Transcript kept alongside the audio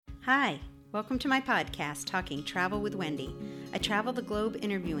Hi, welcome to my podcast, Talking Travel with Wendy. I travel the globe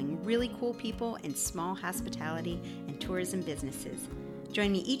interviewing really cool people in small hospitality and tourism businesses.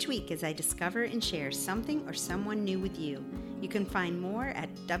 Join me each week as I discover and share something or someone new with you. You can find more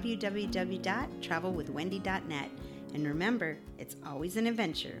at www.travelwithwendy.net. And remember, it's always an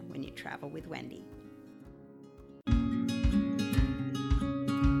adventure when you travel with Wendy.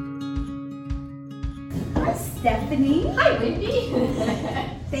 Hi, Stephanie. Hi, Wendy.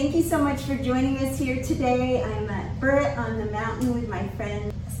 Thank you so much for joining us here today. I'm at Burritt on the Mountain with my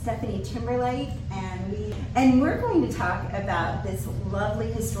friend Stephanie Timberlake, and we're going to talk about this lovely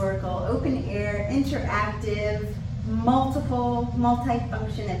historical, open-air, interactive,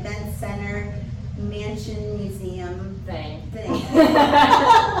 multi-function event center, mansion, museum thing. It's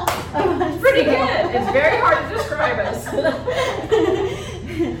pretty good. It's very hard to describe us.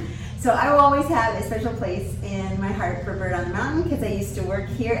 So I will always have a special place in my heart for Burritt on the Mountain because I used to work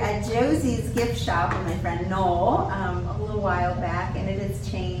here at Josie's gift shop with my friend Noel a little while back, and it has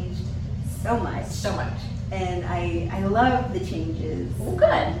changed so much. So much. And I love the changes. Well,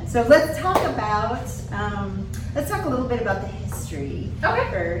 good. So let's talk a little bit about the history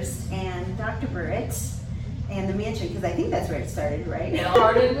first, and Dr. Burritt and the mansion, because I think that's where it started, right? It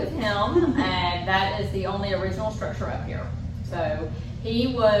started with him, and that is the only original structure up here. So he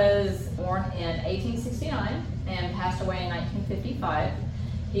was born in 1869 and passed away in 1955.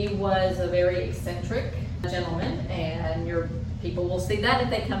 He was a very eccentric gentleman, and your people will see that if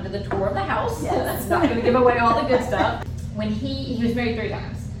they come to the tour of the house. Yes. I'm not going to give away all the good stuff. When he was married 3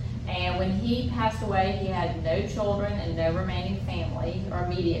 times, and when he passed away, he had no children and no remaining family or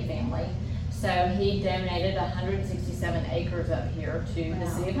immediate family. So he donated 167 acres up here to the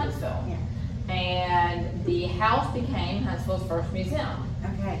city of Huntsville. Yeah. And the house became Huntsville's first museum.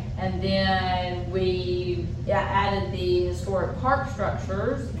 Okay. And then we added the historic park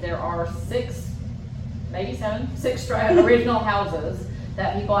structures. There are 6 original houses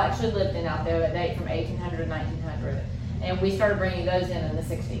that people actually lived in out there that date from 1800 to 1900. And we started bringing those in the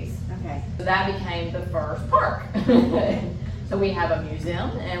 60s. Okay. So that became the first park. So we have a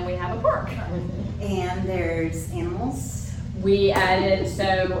museum and we have a park. And there's animals. We added,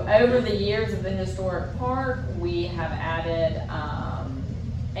 so over the years of the historic park, we have added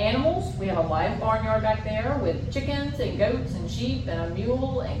animals. We have a live barnyard back there with chickens and goats and sheep and a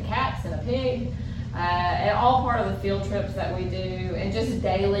mule and cats and a pig. And all part of the field trips that we do, and just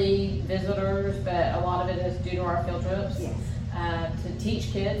daily visitors, but a lot of it is due to our field trips. Yes. To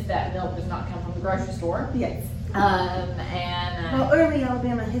teach kids that milk does not come from the grocery store. Yes. Well, early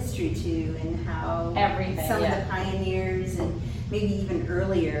Alabama history too, and how everything, some of the pioneers and maybe even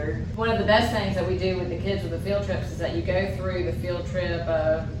earlier. One of the best things that we do with the kids with the field trips is that you go through the field trip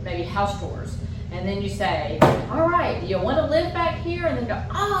of maybe house tours, and then you say, all right, you want to live back here? And then go,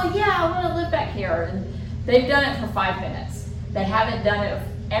 oh yeah, I want to live back here. And they've done it for 5 minutes. They haven't done it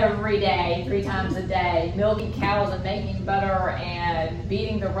every day, 3 times a day, milking cows and making butter and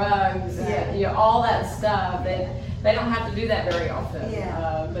beating the rugs, and, all that stuff. They don't have to do that very often.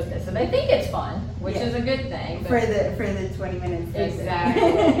 So they think it's fun, which is a good thing. For the 20 minutes.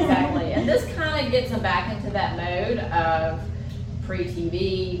 Exactly. And this kind of gets them back into that mode of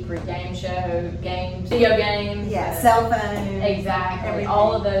pre-TV, pre-game show, games, video games. Yeah, cell phone. Exactly. Everything.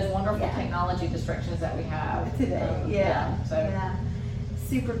 All of those wonderful technology distractions that we have today. So.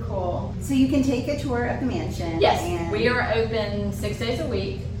 Super cool. So you can take a tour of the mansion. Yes, we are open 6 days a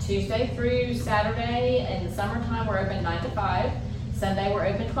week, Tuesday through Saturday. In the summertime, we're open 9 to 5. Sunday, we're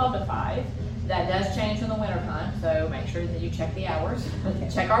open 12 to 5. That does change in the wintertime, so make sure that you check the hours.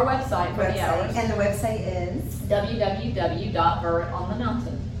 Check our website for the hours. And the website is?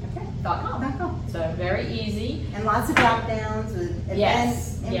 www.burrittonnthemountain.com. So very easy. And lots of drop downs with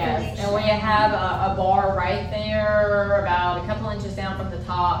events, information. And we have a bar right there about a couple inches down from the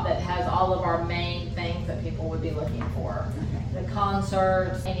top that has all of our main things that people would be looking for. The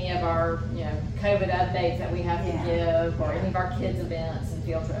concerts, any of our COVID updates that we have to give, or any of our kids' events and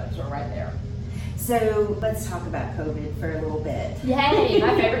field trips are right there. So let's talk about COVID for a little bit. Yay,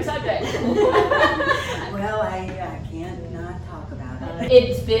 my favorite subject. Well, I can't not talk about it.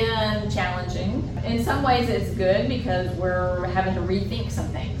 It's been challenging. In some ways it's good because we're having to rethink some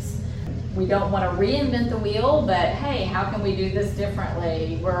things. We don't want to reinvent the wheel, but hey, how can we do this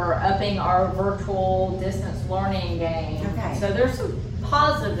differently? We're upping our virtual distance learning game. Okay. So there's some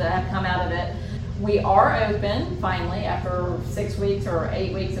positives that have come out of it. We are open finally after 6 weeks or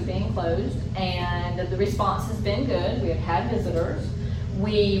 8 weeks of being closed, and the response has been good. We have had visitors.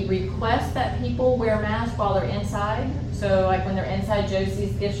 We request that people wear masks while they're inside. So like when they're inside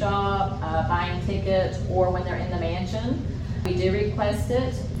Josie's gift shop, buying tickets, or when they're in the mansion. We do request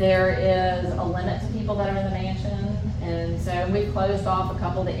it. There is a limit to people that are in the mansion, and so we've closed off a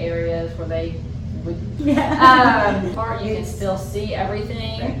couple of the areas where they would. You can still see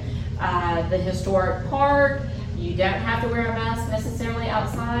everything. The historic park. You don't have to wear a mask necessarily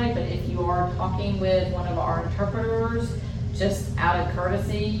outside, but if you are talking with one of our interpreters, just out of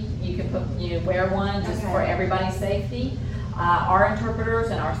courtesy, you can wear one just for everybody's safety. Our interpreters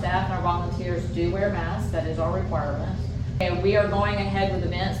and our staff and our volunteers do wear masks. That is our requirement. And we are going ahead with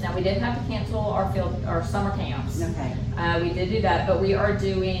events. Now, we did have to cancel our summer camps. Okay. We did do that, but we are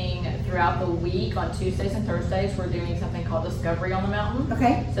doing throughout the week on Tuesdays and Thursdays, we're doing something called Discovery on the Mountain.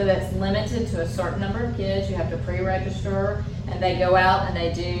 Okay. So that's limited to a certain number of kids. You have to pre-register, and they go out and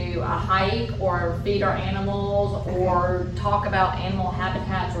they do a hike or feed our animals or talk about animal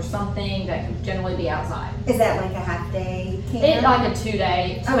habitats or something that can generally be outside. Is that like a half day camp? It's like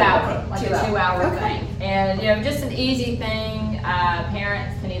a 2-hour Okay. thing. And just an easy thing.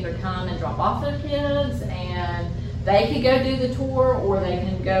 Parents can either come and drop off their kids and they could go do the tour, or they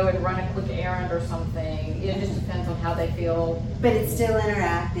can go and run a quick errand or something. It just depends on how they feel. But it's still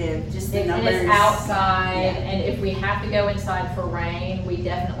interactive, just the numbers. It's outside, and if we have to go inside for rain, we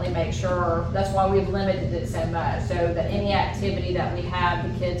definitely make sure, that's why we've limited it so much, so that any activity that we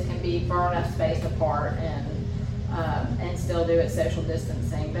have, the kids can be far enough spaced apart and still do it social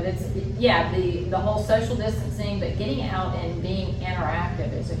distancing. But it's, the whole social distancing, but getting out and being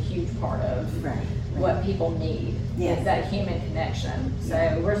interactive is a huge part of what people need. Is that human connection.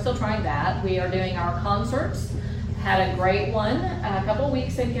 So we're still trying that. We are doing our concerts. Had a great one a couple of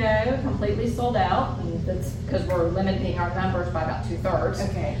weeks ago, completely sold out. And that's because we're limiting our numbers by about 2/3.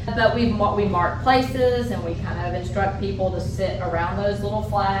 Okay. But we mark places, and we kind of instruct people to sit around those little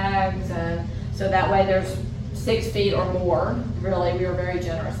flags, and so that way there's 6 feet or more. Really, we were very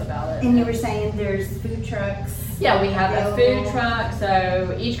generous about it. And you were saying there's food trucks? Yeah, we have a food truck.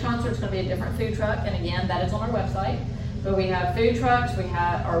 So each concert's going to be a different food truck, and again, that is on our website. But we have food trucks. We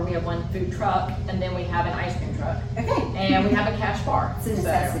have one food truck, and then we have an ice cream truck. Okay. And we have a cash bar. It's a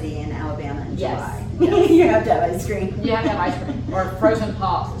necessity in Alabama in July. Yes. You have to have ice cream. You have to have ice cream or frozen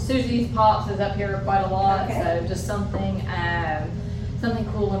pops. Susie's Pops is up here quite a lot. Okay. So just something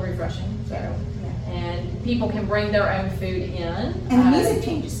cool and refreshing. So. And people can bring their own food in. And the music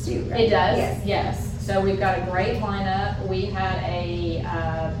changes too, right? It does, yes. So we've got a great lineup. We had a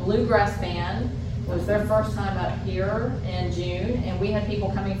bluegrass band. It was their first time up here in June, and we had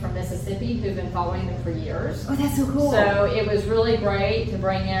people coming from Mississippi who've been following them for years. Oh, that's so cool. So it was really great to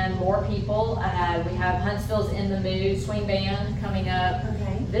bring in more people. We have Huntsville's In the Mood swing band coming up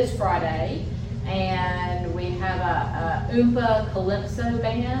this Friday. And we have a Oompa Calypso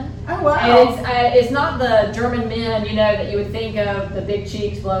band. Oh, wow. And it's not the German men, that you would think of, the big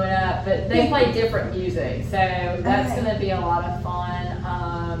cheeks blowing up, but they play different music. So that's going to be a lot of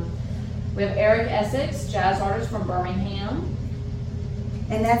fun. We have Eric Essex, jazz artist from Birmingham.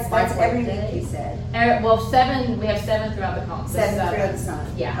 And that's every week, you said? We have 7 throughout the concert. 7 throughout the summer.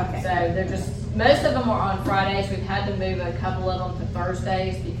 Yeah. Okay. So they're just, most of them are on Fridays. We've had to move a couple of them to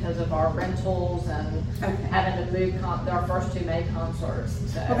Thursdays because of our rentals and having to move our first 2 May concerts.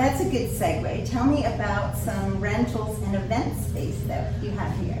 So. Well, that's a good segue. Tell me about some rentals and event space that you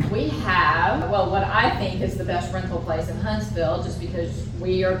have here. We have, what I think is the best rental place in Huntsville, just because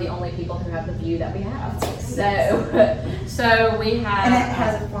we are the only people who have the view that we have. So we have. And that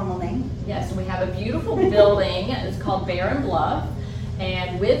has a formal name? Yes, we have a beautiful building. It's called Barren Bluff.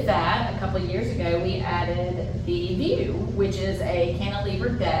 And with that, a couple of years ago, we added the View, which is a cantilever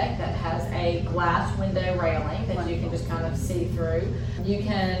deck that has a glass window railing that you can just kind of see through. You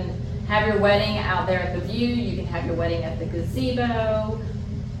can have your wedding out there at the View. You can have your wedding at the gazebo.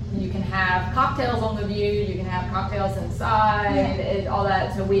 You can have cocktails on the View. You can have cocktails inside, all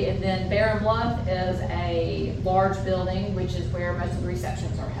that. So and then Barren Bluff is a large building, which is where most of the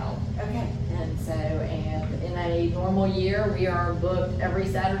receptions are held. Okay. And so, and in a normal year, we are booked every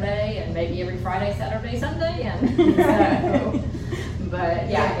Saturday and maybe every Friday, Saturday, Sunday, and so. But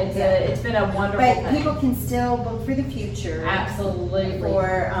it's been a wonderful thing. But people can still book for the future. Absolutely.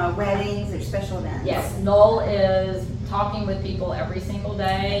 For weddings or special events. Yes, Noel is talking with people every single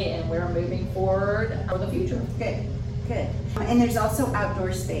day, and we're moving forward for the future. Good. And there's also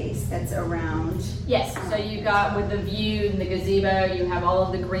outdoor space that's around. Yes, so you got with the View and the gazebo, you have all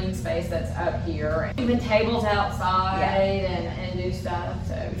of the green space that's up here. Even tables outside and do stuff,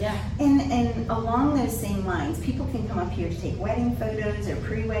 so yeah. And along those same lines, people can come up here to take wedding photos or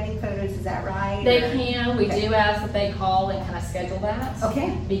pre-wedding photos, is that right? They can. We do ask that they call and kind of schedule that.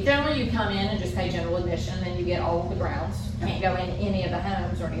 Okay. Generally, you come in and just pay general admission, and you get all of the grounds. You can't go in any of the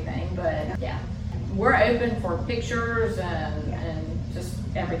homes or anything, but yeah. we're open for pictures and just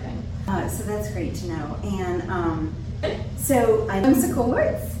everything. So that's great to know. And so Whimsical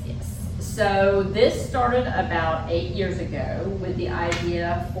Woods. Yes. So this started about 8 years ago with the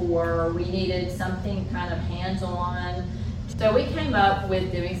idea for we needed something kind of hands-on. So we came up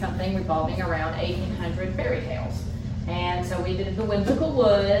with doing something revolving around 1800 fairy tales. And so we did the Whimsical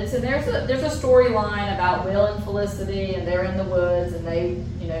Woods, and there's a storyline about Will and Felicity, and they're in the woods, and they,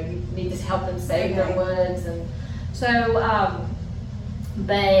 you need to help them save their woods, and so,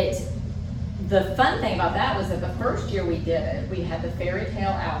 but the fun thing about that was that the first year we did it, we had the fairy tale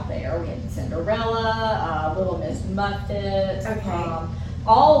out there. We had Cinderella, Little Miss Muffet,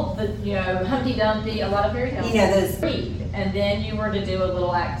 all the, Humpty Dumpty, a lot of fairy tales. Those. Read, and then you were to do a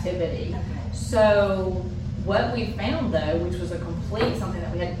little activity. So what we found though, which was a complete something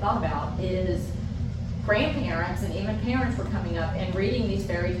that we hadn't thought about, is grandparents and even parents were coming up and reading these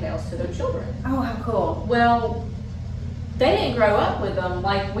fairy tales to their children. Oh, how cool. Well, they didn't grow up with them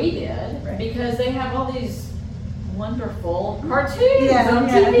like we did, because they have all these wonderful cartoons on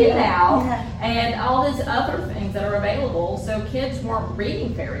TV now and all these other things that are available, so kids weren't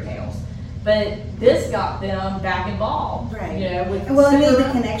reading fairy tales. But this got them back involved, with it made the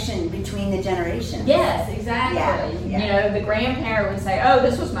connection between the generations. Yes, exactly. The grandparent would say, "Oh,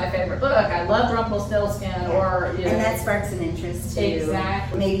 this was my favorite book. I love Rumpelstiltskin," or and that sparks an interest too.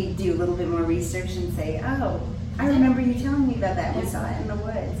 Exactly. Maybe do a little bit more research and say, "Oh, I remember you telling me about that. We saw it in the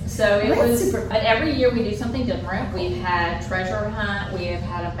woods." So it was super cool. Every year we do something different. We've had treasure hunt. We have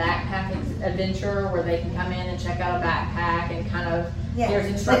had a backpack adventure where they can come in and check out a backpack and kind of there's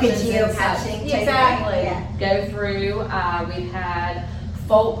instructions. Like a geocaching. Exactly. Go through. We've had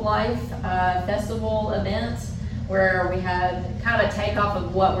folk life festival events where we had kind of a takeoff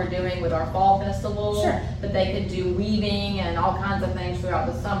of what we're doing with our fall festival. Sure. But they could do weaving and all kinds of things throughout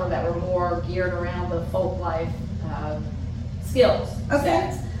the summer that were more geared around the folk life skills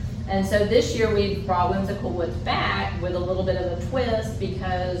sets. And so this year we brought Whimsical Woods back with a little bit of a twist,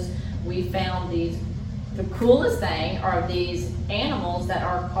 because we found the coolest thing are these animals that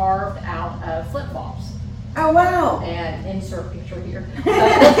are carved out of flip-flops. Oh, wow. And insert picture here.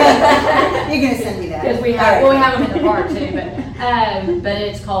 You're going to send me that. Because we have them in the park too, but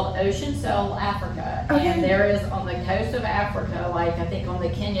it's called Ocean Soul Africa. And there is on the coast of Africa, like I think on the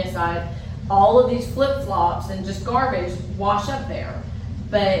Kenya side, all of these flip-flops and just garbage wash up there.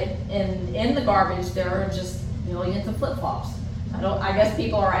 But in the garbage, there are just millions of flip-flops. I guess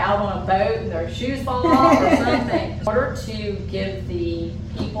people are out on a boat and their shoes fall off or something. In order to give the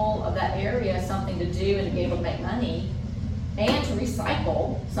people of that area something to do and to be able to make money and to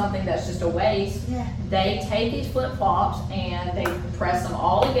recycle something that's just a waste, they take these flip-flops and they press them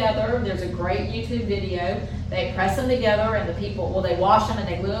all together. There's a great YouTube video. They press them together and they wash them and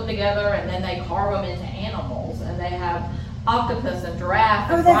they glue them together, and then they carve them into animals. And they have octopus and giraffe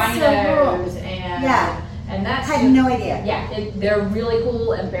and rhinos and that's I had no idea. Yeah, they're really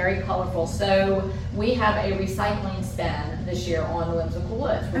cool and very colorful. So we have a recycling spin this year on Whimsical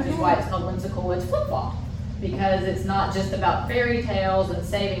Woods, which is why it's called Whimsical Woods Flip Flop, because it's not just about fairy tales and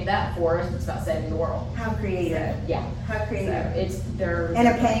saving that forest; it's about saving the world. How creative! So, how creative! So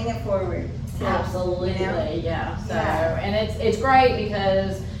and paying it forward. Too, absolutely, So and it's great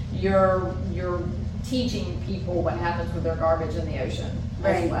because you're teaching people what happens with their garbage in the ocean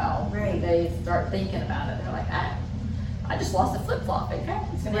as well. Right. They start thinking about it. They're like, I just lost a flip flop. Okay,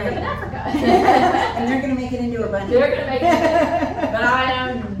 it's going to end up in Africa. And they're going to make it into a bunny. They're going to make it. But I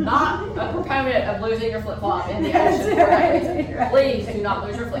am not a proponent of losing your flip flop in the ocean. Right. Please do not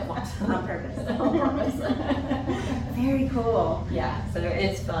lose your flip flops on purpose. On purpose. Very cool. Yeah, so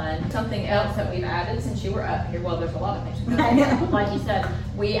it's fun. Something else that we've added since you were up here, well, there's a lot of things we've added. Like you said,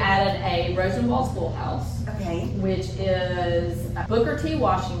 we added a Rosenwald Schoolhouse, which is Booker T.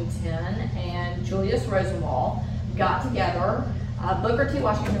 Washington and Julius Rosenwald got together. Booker T.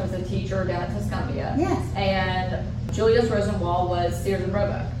 Washington was a teacher down at Tuscumbia. Yes. And Julius Rosenwald was Sears and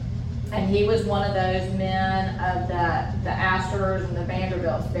Roebuck. And he was one of those men of the Astors and the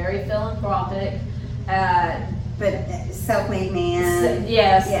Vanderbilts, very philanthropic. But self-made man.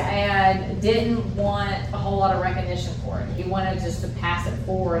 Yes, and didn't want a whole lot of recognition for it. He wanted just to pass it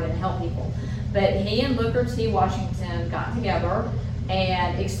forward and help people. But he and Booker T. Washington got together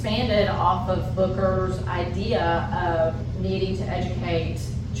and expanded off of Booker's idea of needing to educate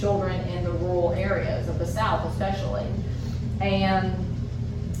children in the rural areas of the South especially. And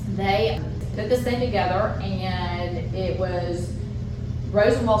they took this thing together, and it was,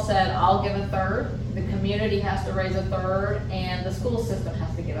 Rosenwald said, I'll give a third, the community has to raise a third, and the school system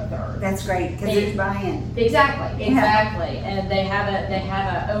has to give a third. That's great, because there's buy-in. Exactly, and they have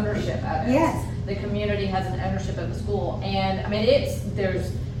a ownership of it. Yes. the community has an ownership of the school. And I mean,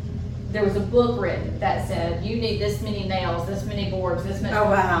 there was a book written that said, you need this many nails, this many boards, this many. Oh,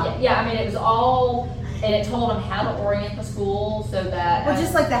 wow. Yeah, I mean, it was all, and it told them how to orient the school so that. Well,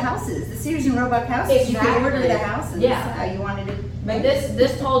 just like the houses, the Sears and Roebuck houses, you could order the house and Yeah. this is how you wanted it. But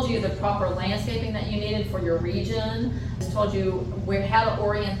this told you the proper landscaping that you needed for your region. This told you how to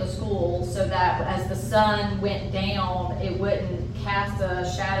orient the school so that as the sun went down, it wouldn't cast a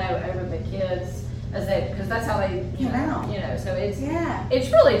shadow over the kids because that's how they so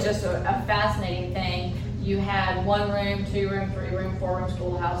it's really just a fascinating thing. You had 1 room, 2 room, 3 room, 4 room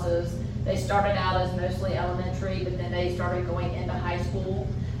schoolhouses. They started out as mostly elementary, but then they started going into high school.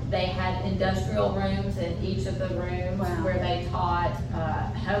 They had industrial rooms in each of the rooms where they taught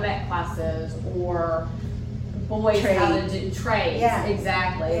home ec classes or boys how to do trades. Yeah.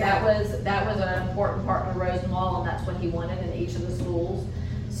 Exactly. Yeah. That was an important part of Rosenwald, and that's what he wanted in each of the schools.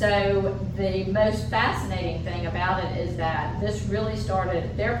 So the most fascinating thing about it is that this really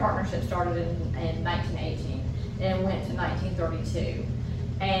started, their partnership started in 1918 and went to 1932.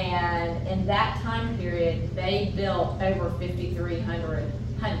 And in that time period, they built over 5,300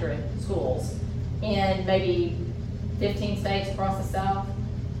 schools in maybe 15 states across the South,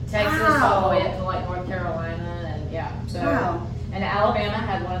 Texas, all the way up to like North Carolina, and and Alabama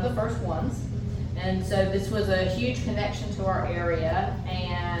had one of the first ones. And so this was a huge connection to our area,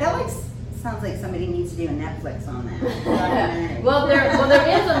 and that sounds like somebody needs to do a Netflix on that. well, there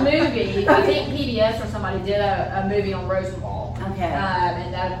is a movie. I think PBS or somebody did a movie on Rosenwald. Okay.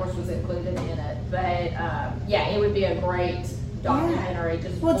 And that of course was included in it. But it would be a great documentary.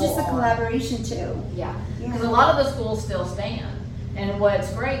 Just the collaboration too. Yeah. Because a lot of the schools still stand. And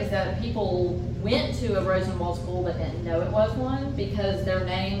what's great is that people went to a Rosenwald school but didn't know it was one because their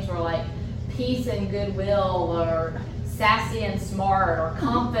names were like Peace and Goodwill or Sassy and Smart or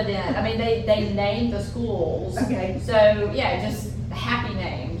Confident. I mean, they named the schools. Okay. So just happy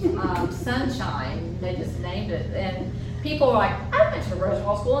names. Sunshine, they just named it. And people were like, I went to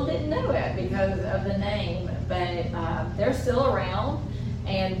Rosenwald School and didn't know it because of the name. But they're still around.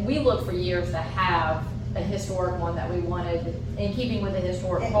 And we looked for years to have a historic one that we wanted, in keeping with the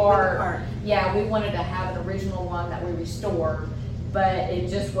historic park. Yeah, we wanted to have an original one that we restored. But it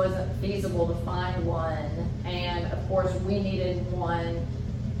just wasn't feasible to find one. And of course we needed one,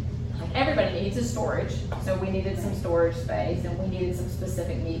 like everybody needs a storage. So we needed some storage space and we needed some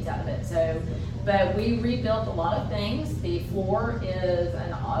specific needs out of it. So, but we rebuilt a lot of things. The floor is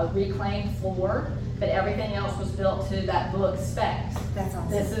a reclaimed floor, but everything else was built to that book specs. That's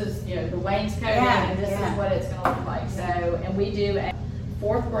awesome. This is, the wainscoting and this is what it's gonna look like. So, and we do a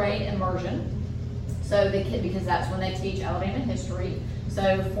 4th grade immersion. So because that's when they teach Alabama history.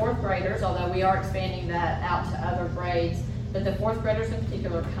 So 4th graders, although we are expanding that out to other grades, but the 4th graders in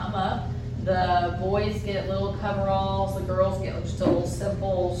particular come up. The boys get little coveralls, the girls get just a little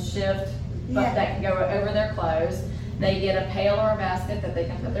simple shift that can go over their clothes. They get a pail or a basket that they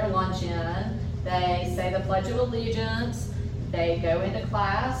can put their lunch in. They say the Pledge of Allegiance. They go into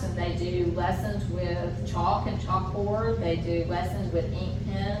class and they do lessons with chalk and chalkboard. They do lessons with ink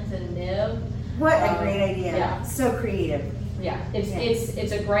pens and nib. What a great idea. Yeah. So creative. Yeah,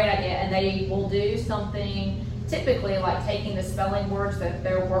 it's a great idea, and they will do something typically like taking the spelling words that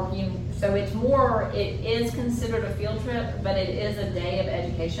they're working. So it is considered a field trip, but it is a day of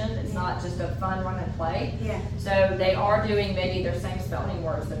education. It's not just a fun run and play. Yeah. So they are doing maybe their same spelling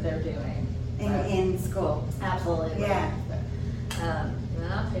words that they're doing in school. Absolutely. Yeah.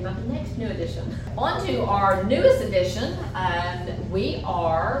 I'll tell you about the next new edition. On to our newest edition, and we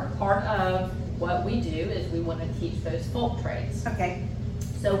are part of what we do is we want to teach those folk trades. Okay.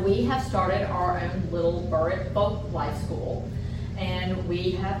 So we have started our own little Burritt Folk Life School, and we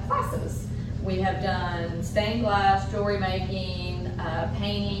have classes. We have done stained glass, jewelry making,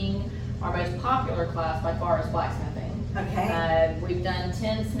 painting. Our most popular class by far is blacksmithing. Okay. We've done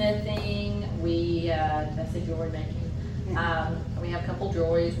tinsmithing. I said jewelry making. We have a couple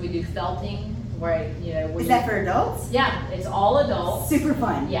jewelries. We do felting. Right, is that for adults? Yeah, it's all adults. Super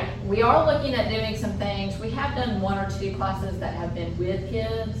fun. Yeah, we are looking at doing some things. We have done 1 or 2 classes that have been with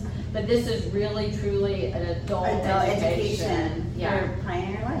kids, but this is really truly an adult education. Yeah, for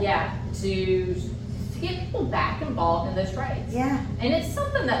Pioneer Life. Yeah, to get people back involved in those trades. Yeah, and it's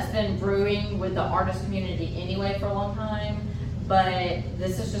something that's been brewing with the artist community anyway for a long time. But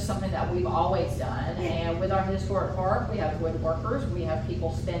this is just something that we've always done. Yeah. And with our historic park, we have woodworkers, we have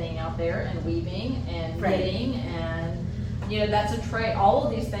people spinning out there and weaving and knitting, and that's a trade. All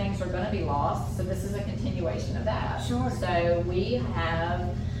of these things are going to be lost, so this is a continuation of that. Sure. So we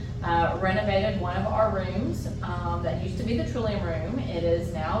have renovated one of our rooms that used to be the Trillium Room. It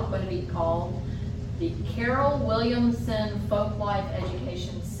is now going to be called the Carol Williamson Folk Life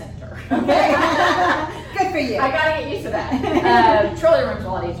Education Center. Okay. Good for you. I gotta get used to that. Trolley room's a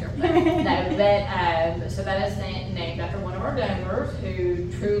lot easier. But no, but so that is named after one of our donors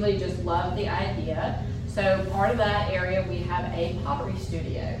who truly just loved the idea. So part of that area we have a pottery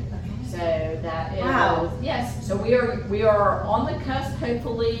studio. So that is, wow. Yes. So we are on the cusp.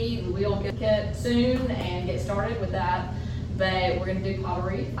 Hopefully we'll get soon and get started with that. But we're going to do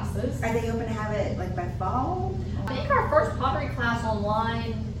pottery classes. Are they open to have it like by fall? I think our first pottery class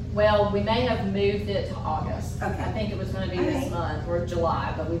online, well, we may have moved it to August. Okay. I think it was going to be this month or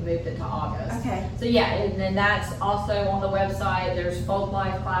July, but we moved it to August. Okay. So yeah, and then that's also on the website. There's folk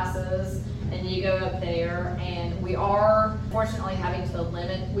life classes, and you go up there, and we are fortunately having to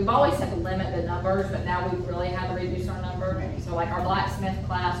limit. We've always had to limit the numbers, but now we've really had to reduce our number. Right. So like our blacksmith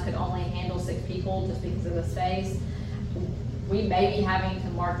class could only handle 6 people just because of the space. We may be having to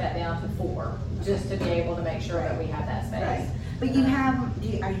mark that down to 4 just to be able to make sure that we have that space. Right. But you have,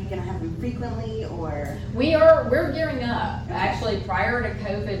 are you going to have them frequently or? We're gearing up. Actually, prior to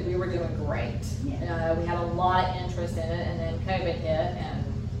COVID, we were doing great. Yeah. We had a lot of interest in it, and then COVID hit,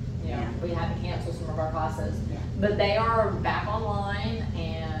 and we had to cancel some of our classes. Yeah. But they are back online,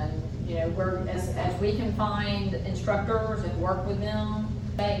 and we're as we can find instructors and work with them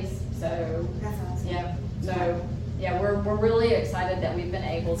space. So That's awesome. yeah. So. Yeah, we're really excited that we've been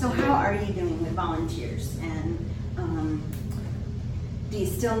able to. So how are you doing with volunteers? And do you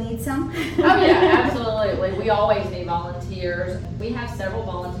still need some? Oh yeah, absolutely. We always need volunteers. We have several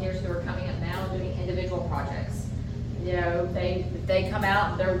volunteers who are coming up now and doing individual projects. They come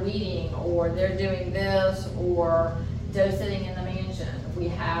out and they're weeding, or they're doing this, or doe-sitting in the mansion. We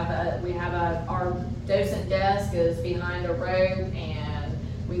have our docent desk is behind a rope, and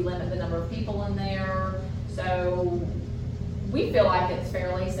we limit the number of people in there. So we feel like it's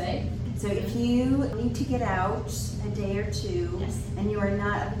fairly safe. So if you need to get out a day or two, Yes. and you are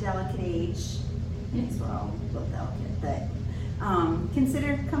not of a delicate age, yes, we're all a little delicate, but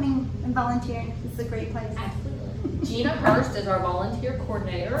consider coming and volunteering. It's a great place. Absolutely. Gina Hurst is our volunteer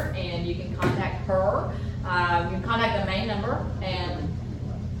coordinator, and you can contact her. You can contact the main number, and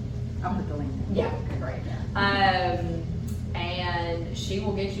I'll put the link in. yeah, great. And she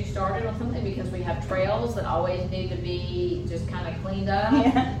will get you started on something, because we have trails that always need to be just kind of cleaned up.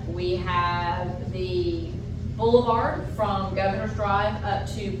 Yeah. We have the boulevard from Governor's Drive up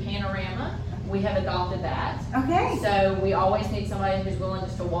to Panorama. We have adopted that. Okay. So we always need somebody who's willing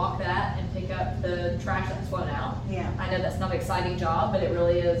just to walk that and pick up the trash that's flown out. Yeah. I know that's not an exciting job, but it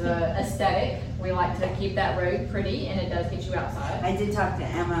really is aesthetic. We like to keep that road pretty, and it does get you outside. I did talk to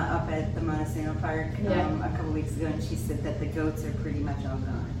Emma up at the Montesano Park Yeah. a couple weeks ago, and she said that the goats are pretty much all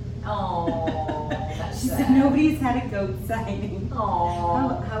gone. Oh, that's She sad. said nobody's had a goat sighting.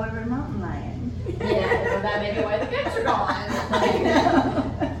 Oh, However, mountain lion. yeah, well, that may be why the goats are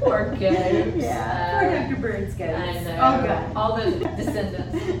gone. Poor goats. Yeah. Poor Dr. Bird's goats. I know. All gone. All those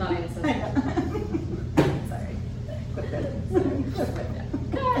descendants, not even descendants. Sorry. Quit that.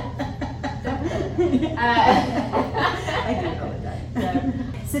 I do all the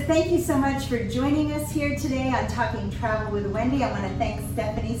time. So thank you so much for joining us here today on Talking Travel with Wendy. I want to thank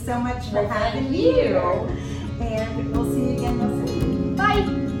Stephanie so much for Well, having thank me you. here. And we'll see you again real soon.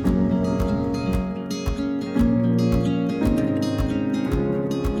 Bye.